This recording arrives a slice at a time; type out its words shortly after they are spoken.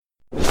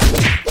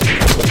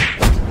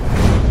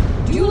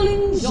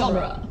Dueling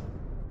genre.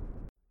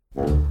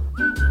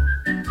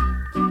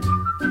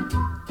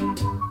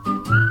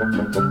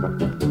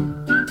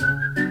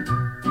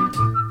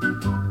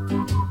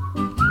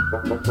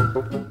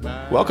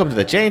 Welcome to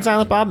the Jay and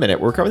Silent Bob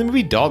Minute. We're covering the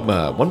movie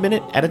Dogma, 1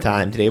 minute at a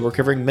time. Today we're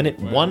covering minute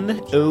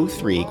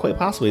 103, quite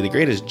possibly the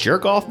greatest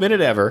jerk-off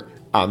minute ever.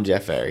 I'm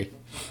Jeff Ferry.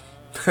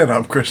 And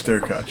I'm Chris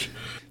Derkach.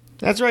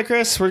 That's right,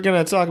 Chris. We're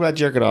going to talk about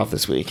jerking off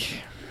this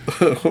week.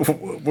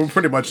 We'll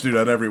pretty much do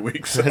that every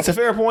week. So. That's a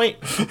fair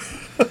point.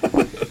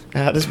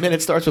 This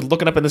minute starts with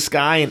looking up in the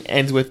sky and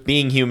ends with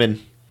being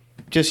human.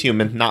 Just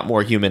human, not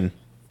more human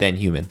than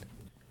human.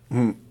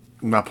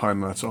 Not pine,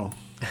 that's all.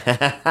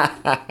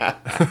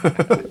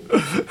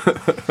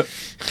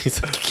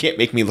 He's like, you can't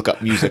make me look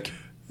up music.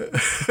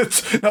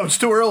 It's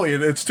too early.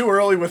 It's too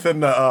early within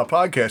the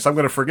podcast. I'm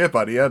going to forget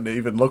by the end to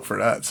even look for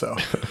that. So,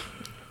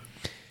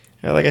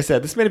 like I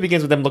said, this minute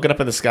begins with them looking up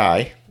in the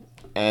sky,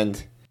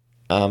 and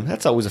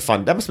that's always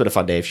that must have been a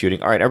fun day of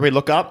shooting. All right, everybody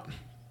look up.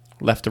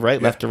 Left to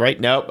right, left to right.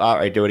 Nope. All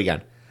right, do it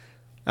again.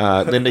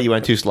 Linda, you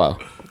went too slow.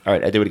 All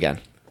right, I do it again.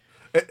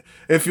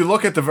 if you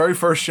look at the very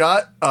first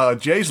shot,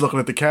 Jay's looking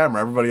at the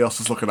camera. Everybody else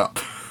is looking up.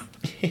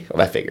 Well,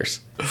 that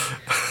figures.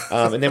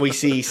 And then we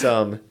see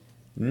some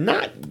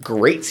not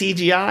great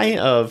CGI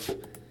of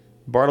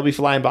Bartleby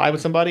flying by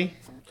with somebody.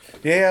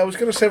 Yeah, I was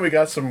going to say we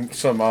got some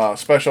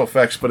special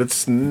effects, but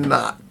it's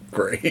not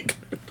great.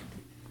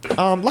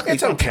 Luckily,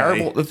 It's okay.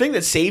 terrible. The thing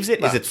that saves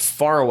it is it's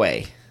far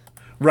away.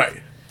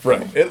 Right.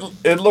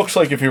 It looks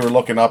like if you were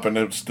looking up and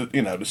it's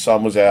the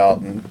sun was out,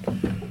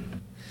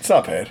 and it's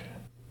not bad.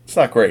 It's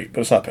not great,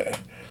 but it's not bad.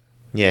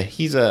 Yeah,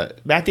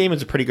 Matt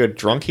Damon's a pretty good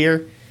drunk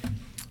here.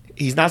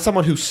 He's not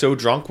someone who's so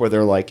drunk where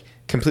they're like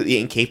completely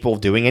incapable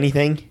of doing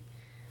anything.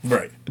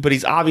 Right. But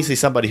he's obviously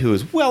somebody who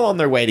is well on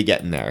their way to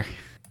getting there.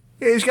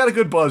 Yeah, he's got a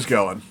good buzz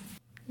going.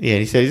 Yeah,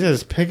 he says he's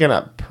just picking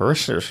up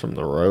pursers from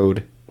the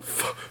road.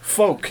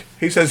 Folk.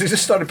 He says he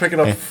just started picking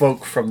up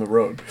folk from the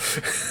road.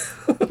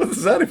 What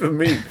does that even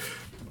mean?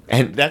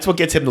 And that's what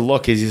gets him to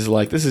look. Is he's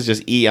like, this is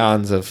just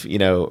eons of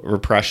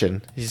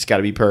repression. He's just got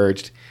to be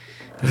purged.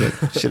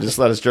 Should just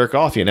let us jerk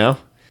off, And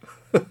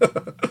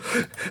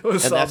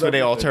that's when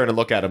they all turn and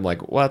look at him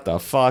like, what the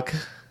fuck?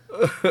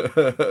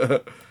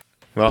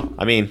 Well,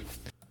 I mean,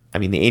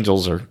 the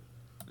angels are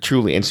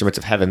truly instruments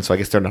of heaven, so I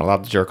guess they're not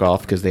allowed to jerk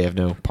off because they have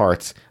no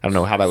parts. I don't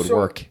know how that would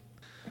work.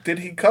 Did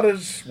he cut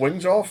his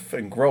wings off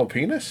and grow a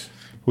penis?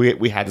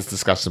 We had this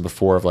discussion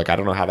before of like, I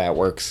don't know how that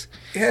works.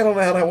 Yeah, I don't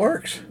know how that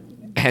works.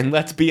 And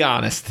let's be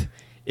honest,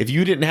 if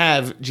you didn't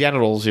have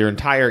genitals your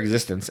entire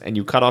existence and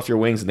you cut off your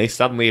wings and they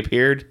suddenly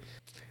appeared,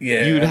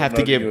 you'd have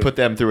to put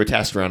them through a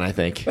test run, I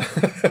think.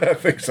 I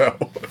think so.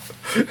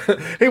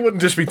 He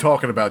wouldn't just be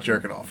talking about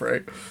jerking off,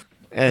 right?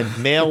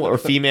 And male or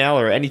female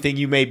or anything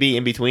you may be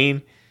in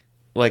between,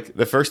 like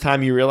the first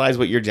time you realize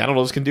what your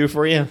genitals can do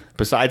for you,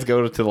 besides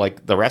go to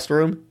like the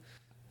restroom,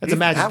 that's a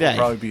magic day.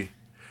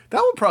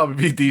 That would probably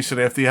be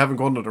decent after you haven't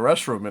gone to the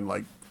restroom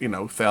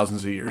in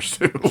thousands of years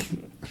too.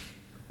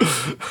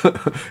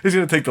 He's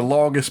gonna take the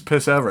longest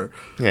piss ever.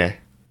 Yeah.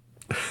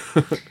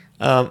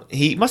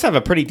 He must have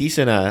a pretty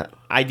decent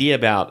idea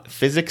about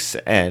physics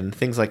and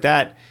things like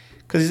that,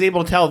 because he's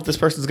able to tell if this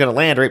person's going to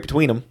land right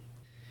between them.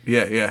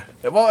 Yeah.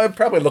 Well, it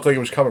probably looked like it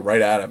was coming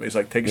right at him. He's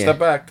like, take a step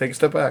back, take a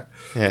step back.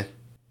 Yeah.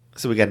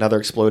 So we got another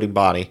exploding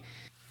body.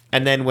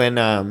 And then when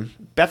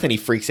Bethany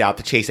freaks out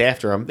to chase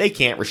after him, they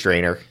can't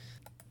restrain her.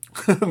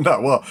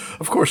 No, well,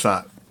 of course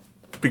not.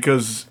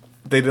 Because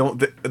they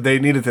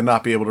needed to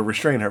not be able to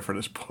restrain her for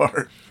this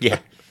part. Yeah.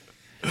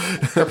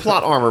 Her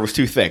plot armor was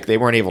too thick. They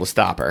weren't able to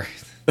stop her.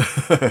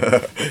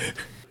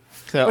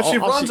 But she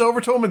runs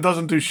over to him and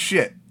doesn't do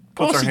shit.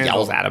 She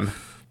yells at him.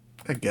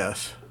 I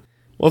guess.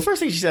 Well, the first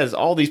thing she says,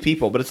 all these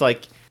people, but it's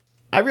like,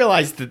 I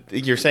realize that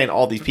you're saying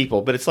all these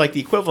people, but it's like the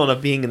equivalent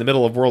of being in the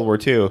middle of World War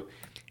II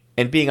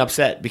and being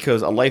upset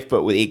because a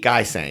lifeboat with 8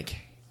 guys sank.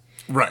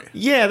 Right.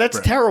 Yeah, that's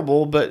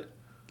terrible, but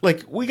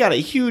like, we got a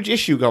huge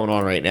issue going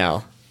on right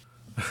now.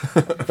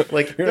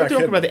 Like, they're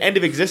talking about the end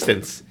of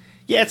existence.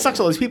 Yeah, it sucks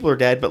all these people are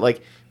dead, but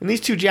like, when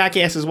these 2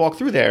 jackasses walk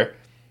through there,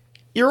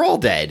 you're all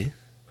dead.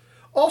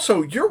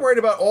 Also, you're worried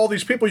about all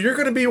these people. You're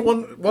going to be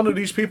one of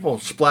these people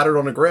splattered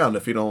on the ground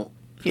if you don't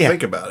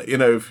think about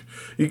it.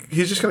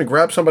 He's just going to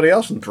grab somebody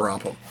else and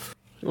drop him.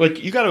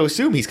 Like, you got to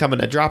assume he's coming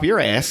to drop your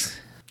ass.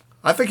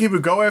 I think he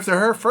would go after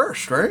her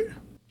first, right?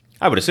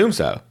 I would assume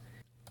so.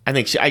 I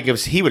think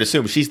he would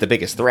assume she's the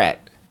biggest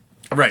threat.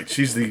 Right,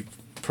 she's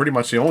pretty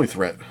much the only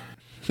threat.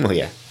 Well,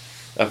 yeah.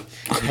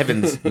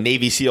 Heaven's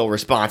Navy SEAL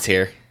response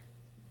here.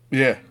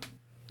 Yeah.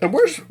 And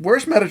where's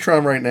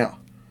Metatron right now?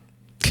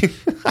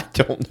 I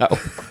don't know.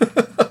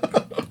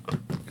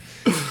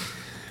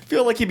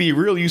 Feel like he'd be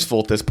real useful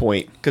at this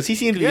point, because he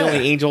seemed to be the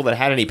only angel that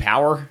had any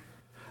power.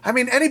 I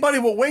mean, anybody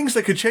with wings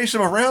that could chase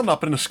him around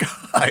up in the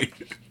sky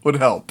would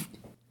help.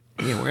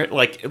 Yeah,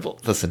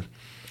 listen,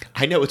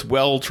 I know it's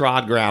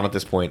well-trod ground at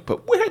this point,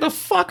 but where the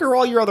fuck are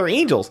all your other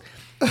angels?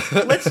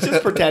 Let's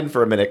just pretend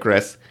for a minute,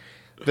 Chris,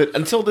 that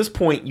until this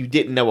point you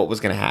didn't know what was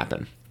going to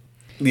happen.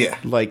 Yeah.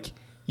 Like,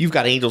 you've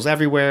got angels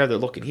everywhere. They're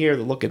looking here.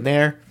 They're looking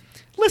there.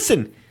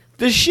 Listen,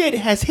 the shit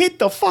has hit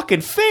the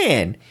fucking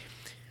fan.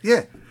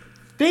 Yeah.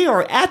 They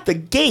are at the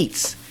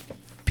gates.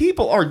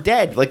 People are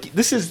dead. Like,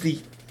 this is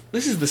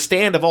the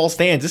stand of all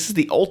stands. This is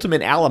the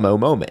ultimate Alamo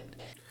moment.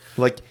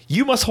 Like,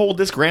 you must hold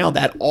this ground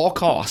at all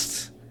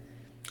costs.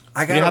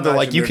 I You know how they're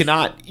like, you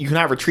cannot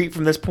retreat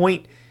from this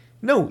point.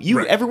 No,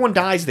 Right. everyone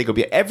dies. They go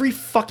be every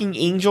fucking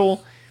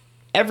angel,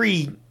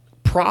 every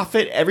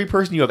prophet, every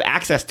person you have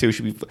access to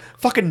should be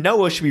fucking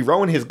Noah should be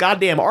rowing his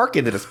goddamn ark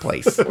into this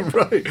place.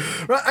 Right.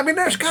 I mean,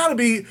 there's got to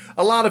be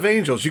a lot of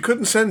angels. You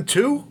couldn't send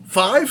 2,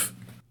 5.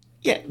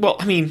 Yeah, well,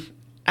 I mean,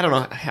 I don't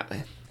know.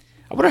 I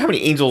wonder how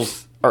many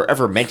angels are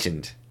ever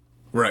mentioned.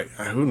 Right.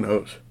 Who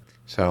knows?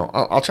 So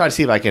I'll try to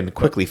see if I can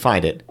quickly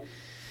find it.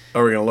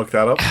 Are we gonna look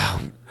that up?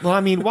 Well,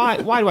 I mean, why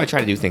do I try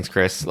to do things,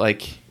 Chris?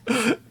 Like,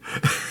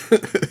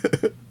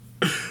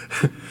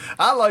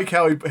 I like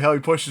how he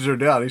pushes her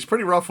down. He's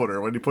pretty rough with her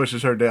when he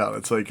pushes her down.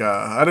 It's like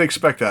I didn't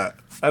expect that.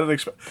 I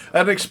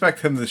didn't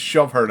expect him to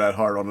shove her that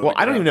hard on the well,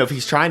 I don't even know if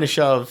he's trying to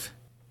shove.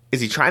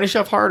 Is he trying to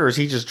shove hard, or is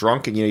he just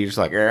drunk and you're just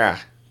like, yeah.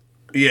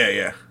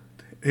 Yeah.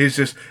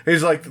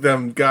 He's like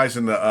them guys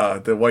in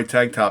the white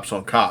tank tops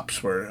on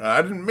Cops, where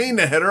I didn't mean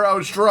to hit her. I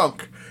was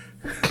drunk.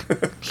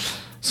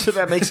 So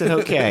that makes it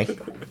okay.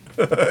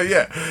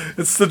 Yeah,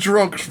 it's the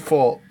drunk's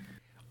fault.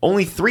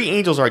 Only 3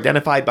 angels are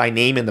identified by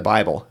name in the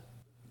Bible.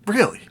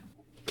 Really?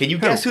 Can you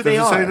guess who Does they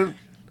it say are?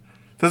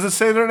 does it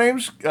say their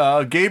names?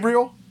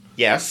 Gabriel,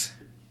 Yes.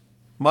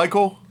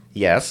 Michael.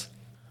 Yes.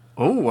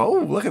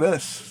 Oh, look at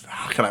this.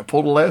 Can I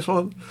pull the last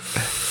one?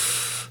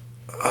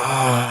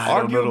 I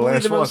don't know the Arguably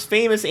last the one. most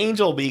famous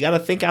angel, but you got to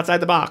think outside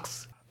the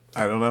box.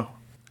 I don't know.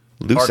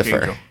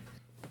 Lucifer,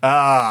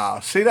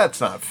 Archangel. See, that's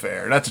not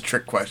fair. That's a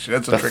trick question.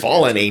 That's a the trick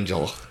fallen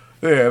angel.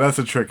 Yeah, that's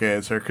a trick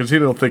answer because he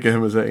don't think of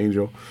him as an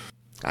angel.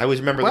 I always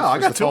remember Wow, I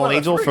this was got the 2 fallen out of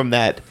angel 3. from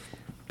that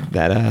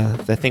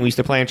thing we used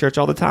to play in church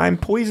all the time.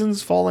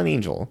 Poison's fallen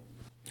angel.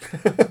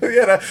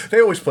 Yeah, they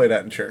always play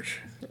that in church.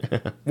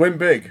 Win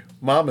big,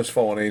 Mama's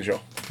fallen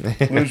angel.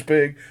 Lose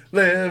big,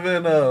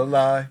 living a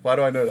lie. Why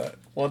do I know that?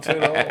 1, 2,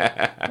 no.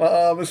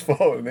 Mama's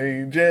fallen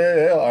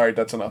angel. All right,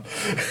 that's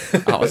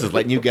enough. I was just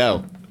letting you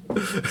go.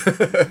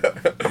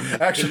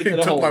 Actually, Get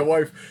a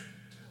hold.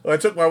 I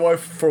took my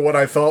wife for what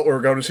I thought we were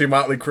going to see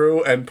Motley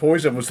Crue, and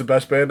Poison was the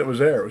best band that was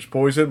there. It was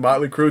Poison,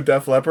 Motley Crue,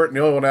 Def Leppard, and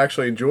the only one I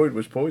actually enjoyed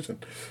was Poison.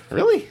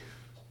 Really?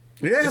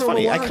 Yeah, It's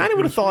funny. I kind of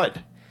would have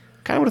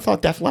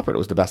thought Def Leppard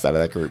was the best out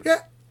of that group. Yeah,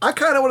 I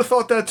kind of would have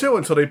thought that too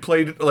until they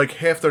played like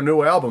half their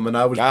new album, and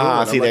I was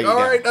bored. see, I'm there like, you all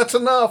go. right, that's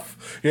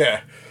enough.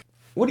 Yeah.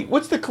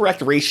 What's the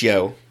correct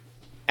ratio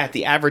at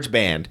the average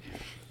band?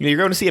 You know, you're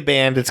going to see a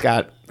band that's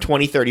got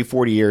 20, 30,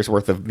 40 years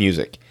worth of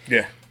music.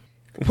 Yeah.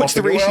 What's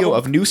the the new ratio album?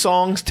 of new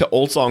songs to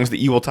old songs that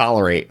you will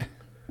tolerate?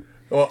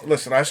 Well,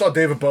 listen, I saw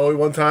David Bowie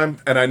one time,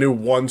 and I knew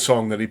one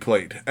song that he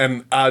played,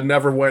 and I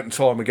never went and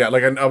saw him again.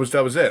 Like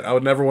that was it. I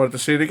would never wanted to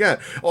see it again.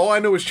 All I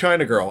knew was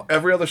China Girl.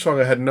 Every other song,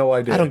 I had no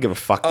idea. I don't give a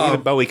fuck.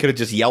 David Bowie could have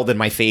just yelled in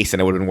my face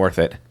and it would have been worth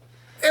it.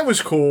 It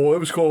was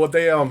cool.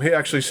 They he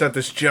actually sent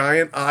this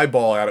giant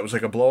eyeball out. It was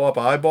like a blow up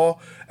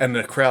eyeball, and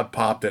the crowd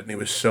popped it, and he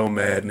was so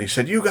mad, and he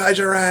said, "You guys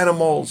are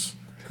animals."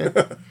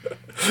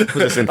 Was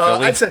this in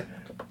Philly? I'd say,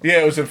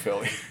 yeah, it was in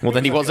Philly. Well,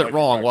 then he wasn't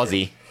wrong, was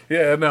he?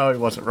 Yeah, no, he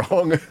wasn't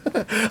wrong.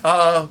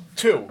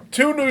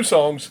 Two new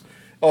songs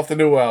off the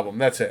new album.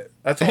 That's it.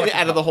 That's all.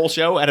 Out of the whole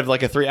show? Out of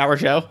like a 3-hour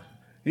show?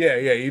 Yeah.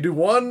 You do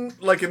one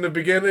like in the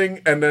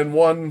beginning, and then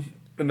one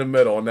in the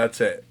middle, and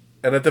that's it.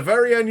 And at the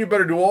very end, you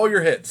better do all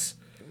your hits.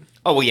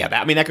 Oh, well, yeah.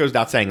 That goes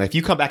without saying. Like, if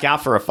you come back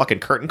out for a fucking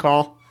curtain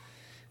call,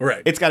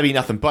 Right. it's got to be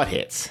nothing but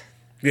hits.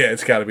 Yeah,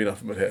 it's got to be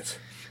nothing but hits.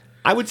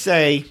 I would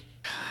say,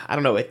 I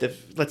don't know.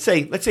 Let's say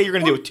you're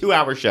going to do a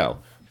 2-hour show.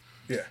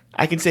 Yeah.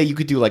 I can say you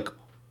could do like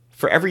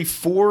for every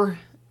 4,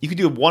 you could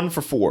do 1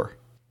 for 4.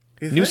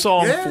 You New think?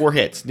 song, Yeah. 4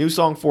 hits. New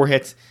song, 4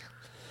 hits.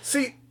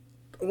 See,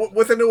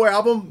 with a new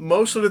album,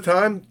 most of the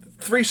time,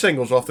 3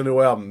 singles off the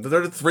new album.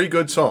 They're the 3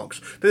 good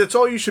songs. That's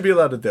all you should be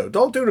allowed to do.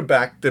 Don't do the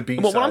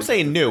B-side. Well, when I'm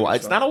saying new,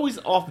 it's not always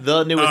off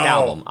the newest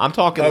album. I'm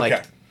talking Okay.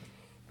 like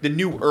the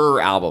newer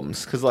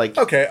albums. Because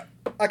Okay,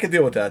 I can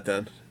deal with that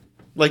then.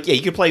 yeah,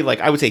 you could play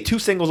I would say 2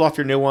 singles off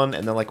your new one,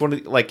 and then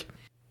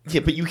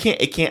yeah, but you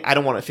can't. It can't. I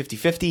don't want it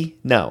 50-50.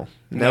 No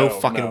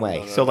fucking way.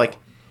 no, So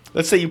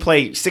let's say you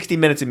play 60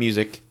 minutes of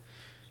music.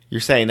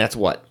 You're saying that's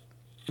what?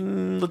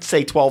 Let's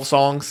say 12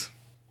 songs.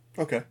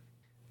 Okay.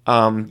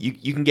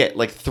 You can get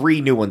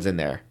 3 new ones in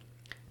there,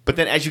 but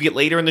then as you get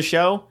later in the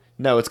show,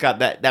 no, it's got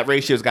that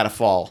ratio's got to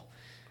fall.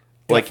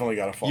 Definitely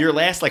got to fall. Your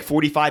last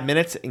 45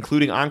 minutes,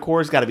 including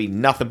encores, got to be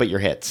nothing but your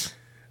hits.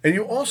 And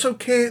you also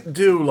can't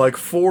do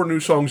 4 new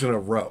songs in a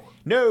row.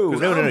 No.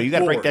 You got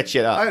to break that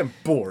shit up. I am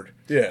bored.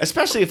 Yeah.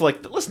 Especially if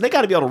listen, they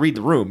got to be able to read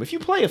the room. If you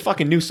play a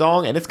fucking new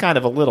song and it's kind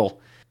of a little,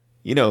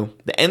 the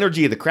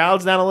energy of the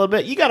crowd's down a little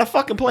bit, you got to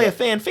fucking play a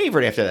fan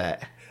favorite after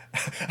that.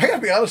 I gotta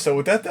be honest though,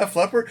 with that Def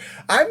Leppard,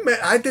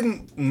 I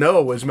didn't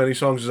know as many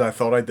songs as I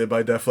thought I did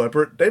by Def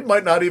Leppard. They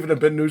might not even have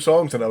been new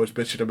songs that I was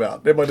bitching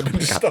about. They might have been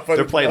just stuff I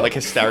They're didn't playing know. like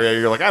Hysteria.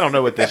 You're like, I don't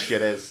know what this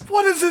shit is.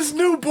 What is this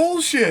new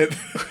bullshit?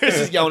 Chris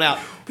is yelling out,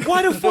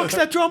 why the fuck's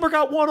that drummer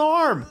got one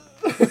arm?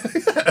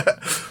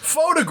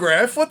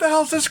 Photograph? What the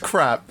hell's this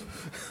crap?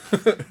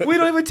 We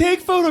don't even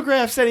take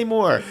photographs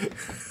anymore.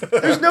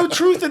 There's no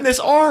truth in this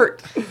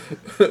art.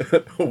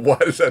 Why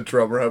does that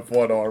drummer have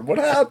one arm? What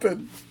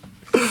happened?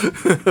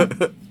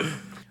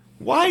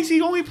 Why is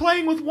he only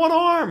playing with one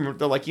arm?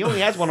 They're like, he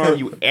only has one arm,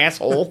 you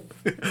asshole.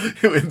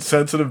 You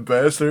insensitive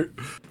bastard.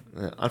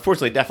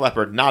 Unfortunately, Def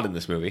Leppard not in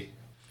this movie.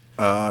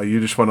 You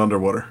just went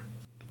underwater.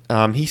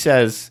 He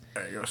says,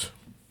 There he goes.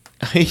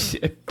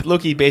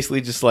 Loki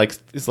basically just like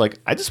is like,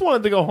 I just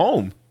wanted to go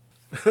home.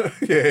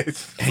 Yeah,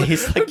 And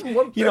he's like,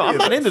 I'm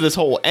not into this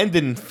whole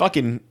ending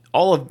fucking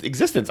all of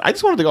existence. I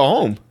just wanted to go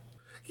home.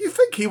 You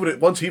think he would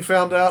have, once he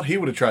found out, he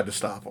would have tried to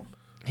stop him?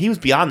 He was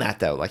beyond that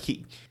though. Like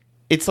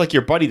it's like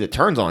your buddy that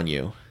turns on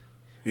you,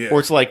 Yeah. or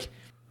it's like,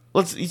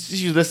 let's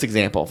use this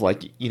example of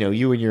like,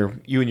 you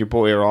and your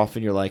boy are off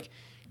and you're like,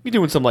 you're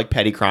doing some like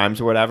petty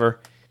crimes or whatever,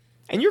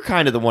 and you're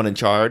kind of the one in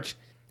charge.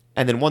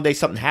 And then one day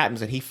something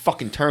happens and he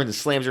fucking turns and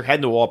slams your head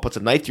in the wall, puts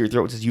a knife to your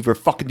throat and says, you ever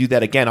fucking do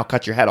that again, I'll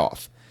cut your head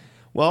off.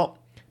 Well,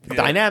 the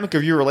dynamic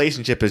of your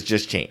relationship has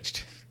just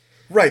changed.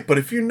 Right, but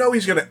if you know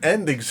he's going to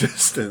end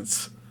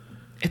existence.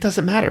 It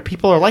doesn't matter.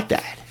 People are like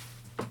that.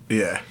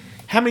 Yeah.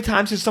 How many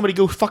times does somebody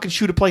go fucking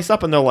shoot a place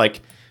up and they're like,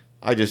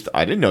 I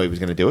didn't know he was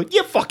going to do it.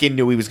 You fucking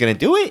knew he was going to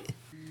do it.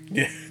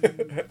 Yeah.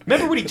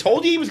 Remember when he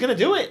told you he was going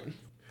to do it?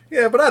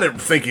 Yeah, but I didn't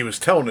think he was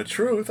telling the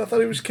truth. I thought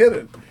he was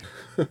kidding.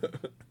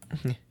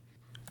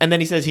 And then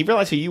he says he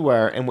realized who you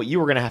were and what you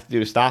were going to have to do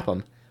to stop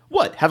him.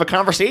 What? Have a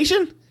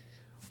conversation?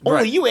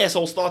 Only Right. you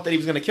assholes thought that he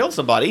was going to kill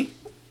somebody.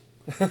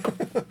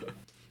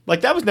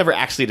 Like, that was never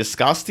actually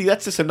discussed. See,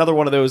 that's just another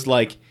one of those,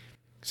 like,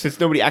 since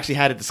nobody actually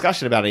had a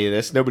discussion about any of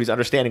this, nobody's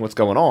understanding what's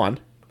going on.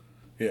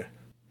 Yeah.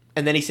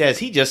 And then he says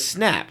he just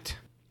snapped.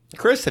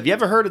 Chris, have you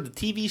ever heard of the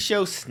TV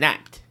show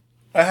Snapped?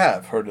 I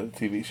have heard of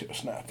the TV show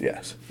Snapped,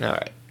 yes. All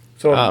right.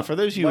 So For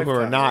those of you who are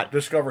Lifetime, not...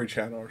 Discovery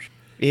Channel.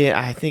 Yeah,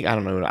 I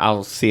don't know.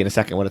 I'll see in a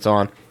second what it's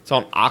on. It's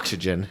on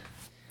Oxygen.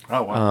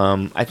 Oh,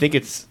 wow. I think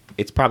it's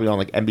probably on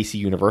like NBC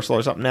Universal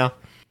or something now.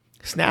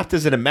 Snapped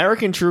is an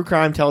American true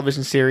crime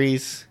television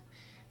series.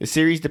 The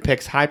series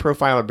depicts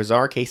high-profile or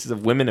bizarre cases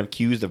of women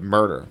accused of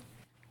murder.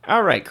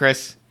 All right,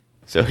 Chris.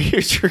 So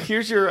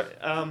here's your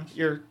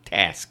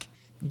task.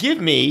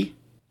 Give me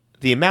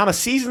the amount of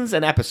seasons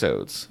and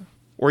episodes,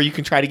 or you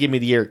can try to give me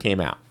the year it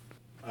came out.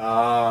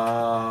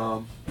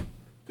 The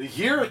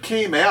year it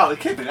came out, it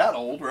can't be that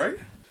old, right?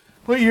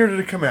 What year did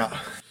it come out?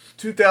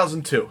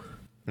 2002.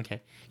 Okay.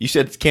 You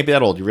said it can't be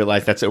that old. You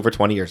realize that's over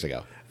 20 years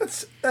ago.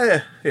 That's,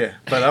 yeah.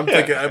 But I'm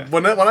thinking,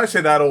 when I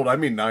say that old, I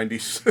mean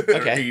 90s.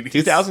 Okay. Or 80s.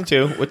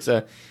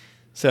 2002.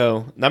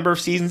 So number of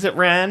seasons it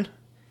ran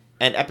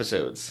and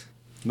episodes.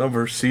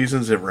 Number of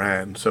seasons it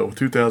ran. So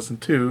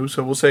 2002.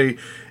 So we'll say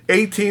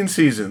 18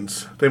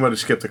 seasons. They might have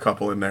skipped a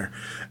couple in there.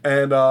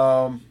 And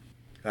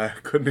I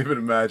couldn't even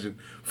imagine.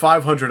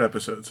 500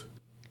 episodes.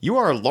 You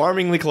are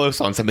alarmingly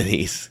close on some of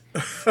these.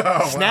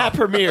 Oh, Snap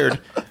premiered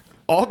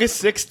August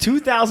 6,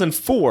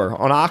 2004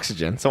 on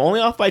Oxygen, so only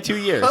off by 2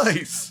 years.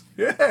 Nice.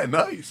 Yeah,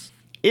 nice.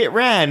 It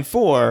ran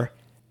for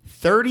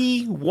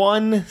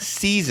 31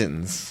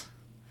 seasons.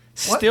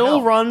 What Still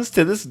now? runs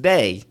to this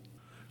day.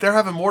 They're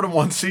having more than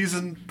one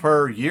season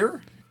per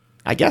year?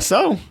 I guess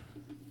so.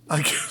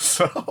 I guess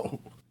so.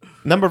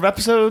 Number of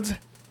episodes,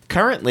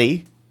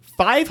 currently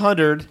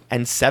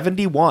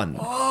 571.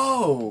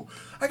 Oh,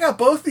 I got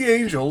both the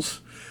Angels.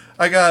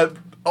 I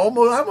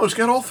almost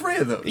got all three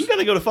of those. You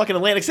gotta go to fucking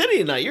Atlantic City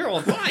tonight. You're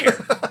on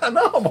fire. I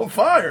know, I'm on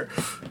fire.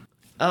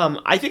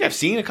 I think I've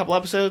seen a couple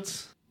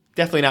episodes.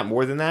 Definitely not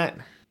more than that.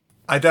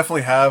 I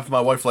definitely have.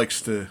 My wife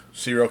likes the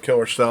serial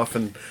killer stuff,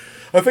 and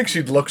I think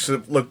she'd look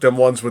them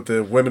ones with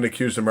the women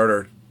accused of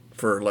murder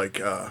for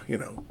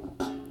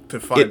to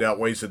find out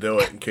ways to do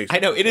it in case. I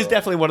know it is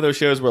definitely one of those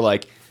shows where,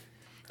 like,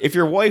 if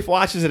your wife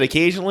watches it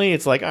occasionally,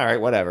 it's like, all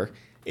right, whatever.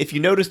 If you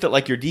notice that,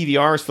 like, your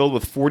DVR is filled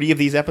with 40 of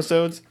these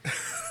episodes,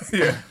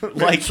 Yeah,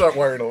 like, start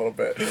worrying a little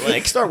bit.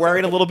 like, start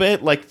worrying a little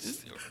bit. Like,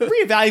 just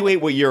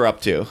reevaluate what you're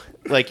up to.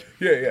 Like,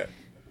 Yeah.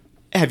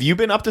 have you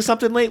been up to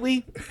something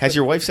lately? Has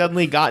your wife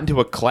suddenly gotten to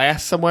a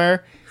class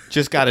somewhere?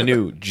 Just got a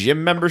new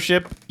gym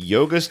membership,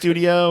 yoga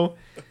studio?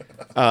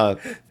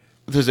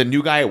 There's a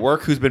new guy at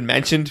work who's been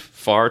mentioned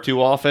far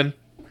too often.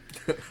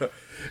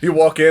 You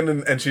walk in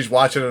and she's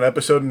watching an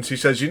episode and she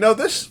says,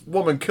 this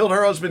woman killed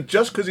her husband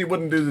just because he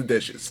wouldn't do the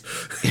dishes.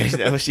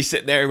 She's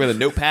sitting there with a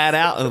notepad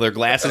out and with her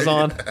glasses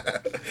on.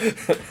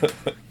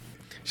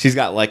 She's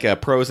got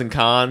like pros and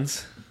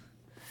cons.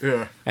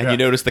 Yeah. And you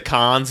notice the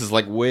cons is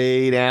like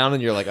way down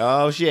and you're like,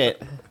 oh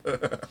shit.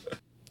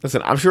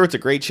 Listen, I'm sure it's a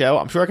great show.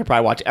 I'm sure I could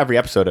probably watch every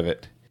episode of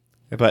it.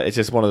 But it's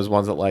just one of those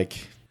ones that,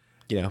 like,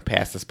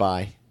 pass us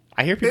by.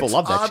 I hear people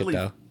love that shit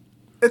though.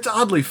 It's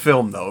oddly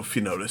filmed, though, if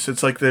you notice.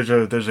 It's like there's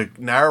a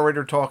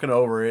narrator talking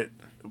over it,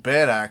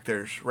 bad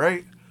actors,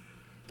 right?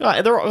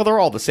 They're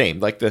all the same.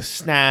 Like the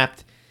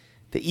Snapped,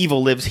 the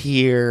Evil Lives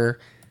Here,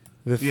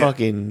 the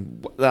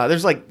fucking.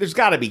 There's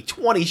got to be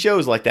 20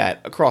 shows like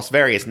that across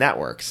various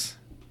networks.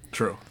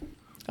 True.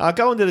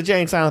 Go into the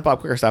Jay and Silent Bob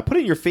Quicker Stop. Put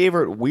in your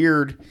favorite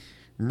weird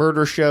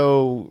murder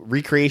show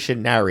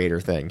recreation narrator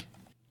thing.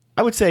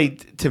 I would say,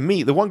 to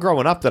me, the one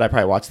growing up that I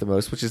probably watched the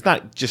most, which is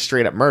not just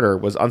straight up murder,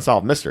 was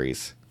Unsolved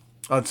Mysteries.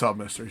 Unsolved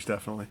Mysteries,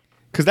 definitely.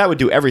 Because that would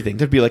do everything.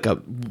 There'd be like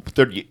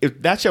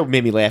that show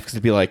made me laugh because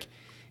it'd be like,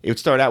 it would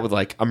start out with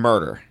like a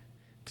murder.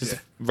 Just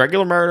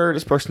regular murder,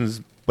 this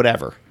person's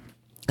whatever.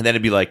 And then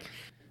it'd be like,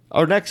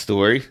 our next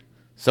story,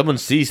 someone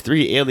sees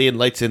 3 alien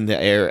lights in the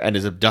air and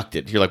is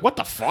abducted. You're like, what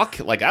the fuck?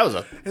 Like, that was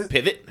a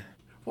pivot.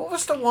 What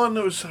was the one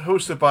that was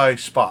hosted by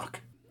Spock?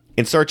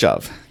 In Search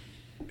Of.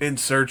 In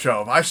Search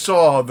Of. I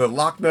saw the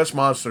Loch Ness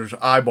Monster's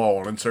eyeball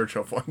on In Search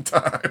Of one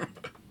time.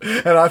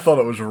 And I thought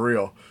it was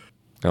real.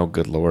 Oh,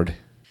 good Lord.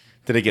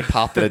 Did it get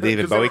popped at a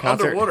David Bowie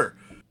concert? Underwater.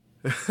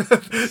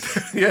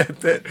 Yeah,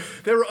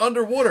 they were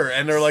underwater,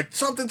 and they're like,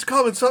 something's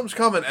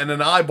coming, and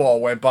an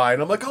eyeball went by,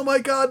 and I'm like, oh my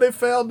God, they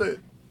found it.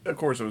 Of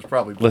course, it was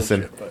probably bullshit.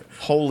 Listen, but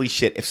holy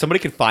shit. If somebody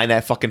could find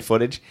that fucking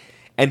footage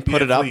and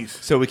put it up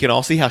so we can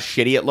all see how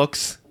shitty it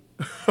looks.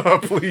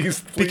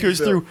 please because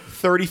do. Through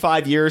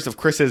 35 years of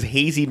Chris's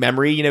hazy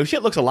memory,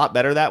 shit looks a lot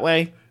better that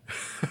way.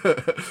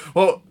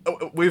 Well,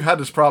 we've had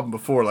this problem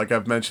before. Like,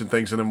 I've mentioned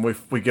things, and then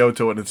we go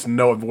to it, and it's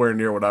nowhere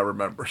near what I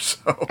remember.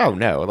 So. Oh,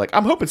 no. Like,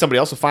 I'm hoping somebody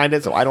else will find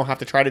it so I don't have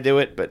to try to do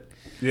it, but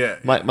yeah,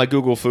 my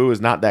Google Foo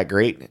is not that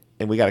great,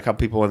 and we got a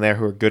couple people in there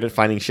who are good at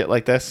finding shit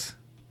like this.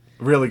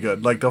 Really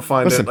good. Like, they'll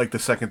find it like the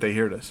second they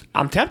hear this.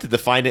 I'm tempted to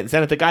find it and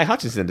send it to Guy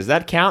Hutchinson. Does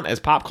that count as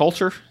pop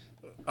culture?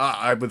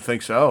 I would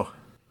think so.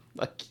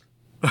 Like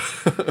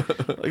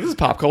this is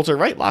pop culture,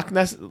 right? Loch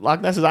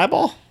Ness's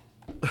eyeball?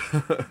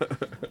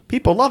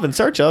 People love In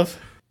Search Of.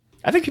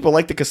 I think people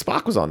liked it because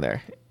Spock was on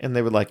there, and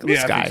they were like,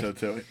 "This guy, I think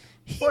so too.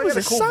 He was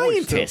a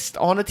scientist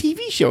on a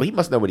TV show. He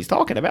must know what he's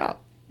talking about."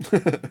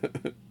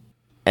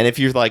 And if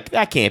you're like,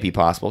 "That can't be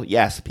possible,"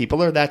 yes,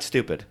 people are that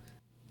stupid.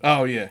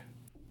 Oh yeah,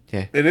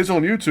 yeah. It is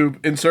on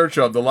YouTube. In Search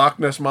Of the Loch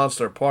Ness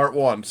Monster, Part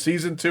 1,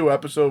 Season 2,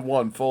 Episode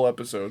 1, full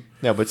episode.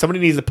 No, but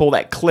somebody needs to pull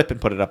that clip and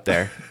put it up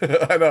there.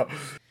 I know.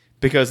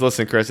 Because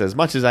listen, Chris, as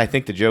much as I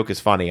think the joke is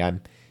funny,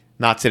 I'm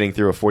not sitting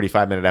through a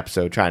 45-minute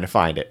episode trying to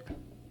find it.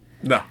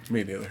 No,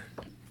 me neither.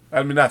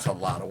 I mean, that's a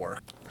lot of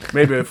work.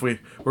 Maybe if we're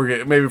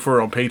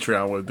on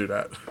Patreon, we'll do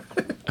that.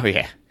 Oh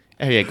yeah.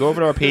 Go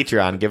over to our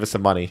Patreon and give us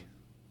some money.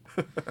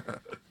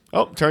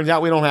 Oh, turns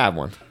out we don't have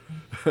one.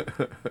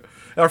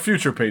 Our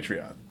future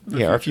Patreon.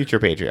 Our future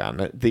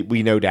Patreon.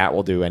 We no doubt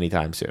will do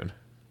anytime soon.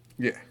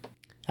 Yeah.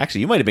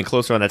 Actually, you might have been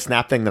closer on that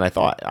Snap thing than I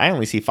thought. I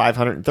only see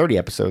 530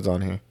 episodes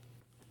on here.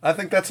 I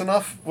think that's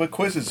enough with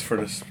quizzes for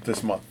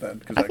this month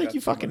then. I think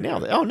you fucking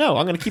nailed it. Oh no,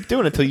 I'm going to keep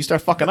doing it until you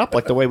start fucking up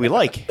like the way we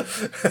like.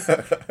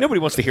 Nobody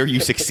wants to hear you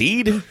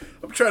succeed.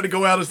 I'm trying to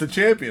go out as the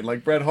champion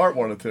like Bret Hart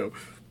wanted to.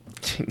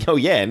 Oh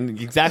yeah,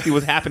 and exactly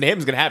what happened to him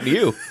is going to happen to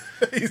you.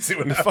 You see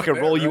what I'm going to fucking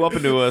roll you up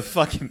into a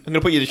fucking... I'm going to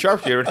put you in the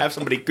sharpshooter and have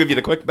somebody give you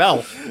the quick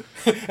bell.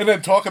 And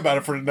then talk about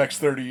it for the next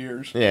 30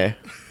 years. Yeah.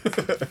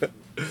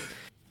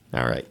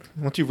 All right.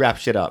 Why don't you wrap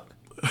shit up?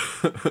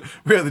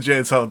 We have the Jay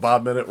and Silent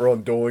Bob Minute. We're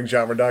on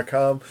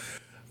duelinggenre.com.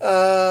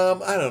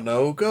 I don't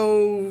know.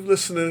 Go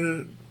listen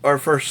to our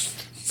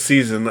first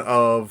season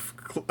of,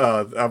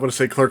 I want to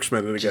say Clerks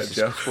Minute again, Jesus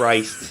Jeff.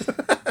 Christ.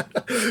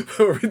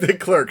 Or we did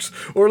Clerks.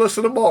 Or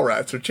listen to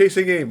Mallrats or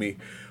Chasing Amy.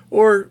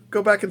 Or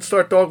go back and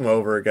start Dogma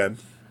over again.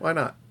 Why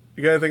not?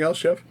 You got anything else,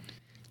 Jeff?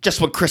 Just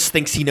when Chris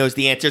thinks he knows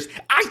the answers,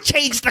 I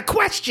changed the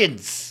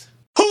questions.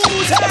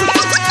 Who's house?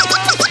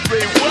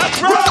 Say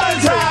what?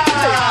 Runs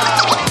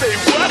house. Say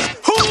what?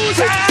 Who's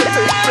house?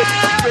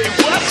 Say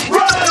what?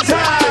 Runs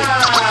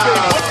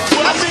house.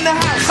 I'm in the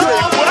house.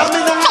 I'm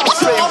in the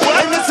house.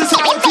 And this is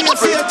how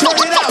DMC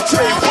turn it out.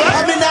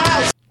 I'm in the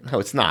house. No,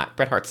 it's not.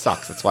 Bret Hart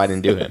sucks. That's why I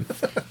didn't do him.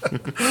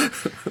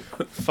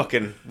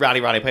 Fucking Roddy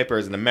Piper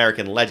is an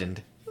American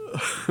legend.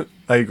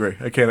 I agree.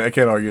 I can't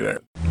argue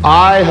that.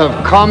 I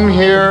have come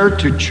here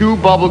to chew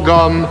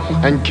bubblegum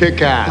and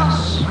kick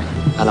ass.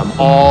 And I'm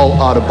all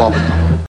out of bubblegum.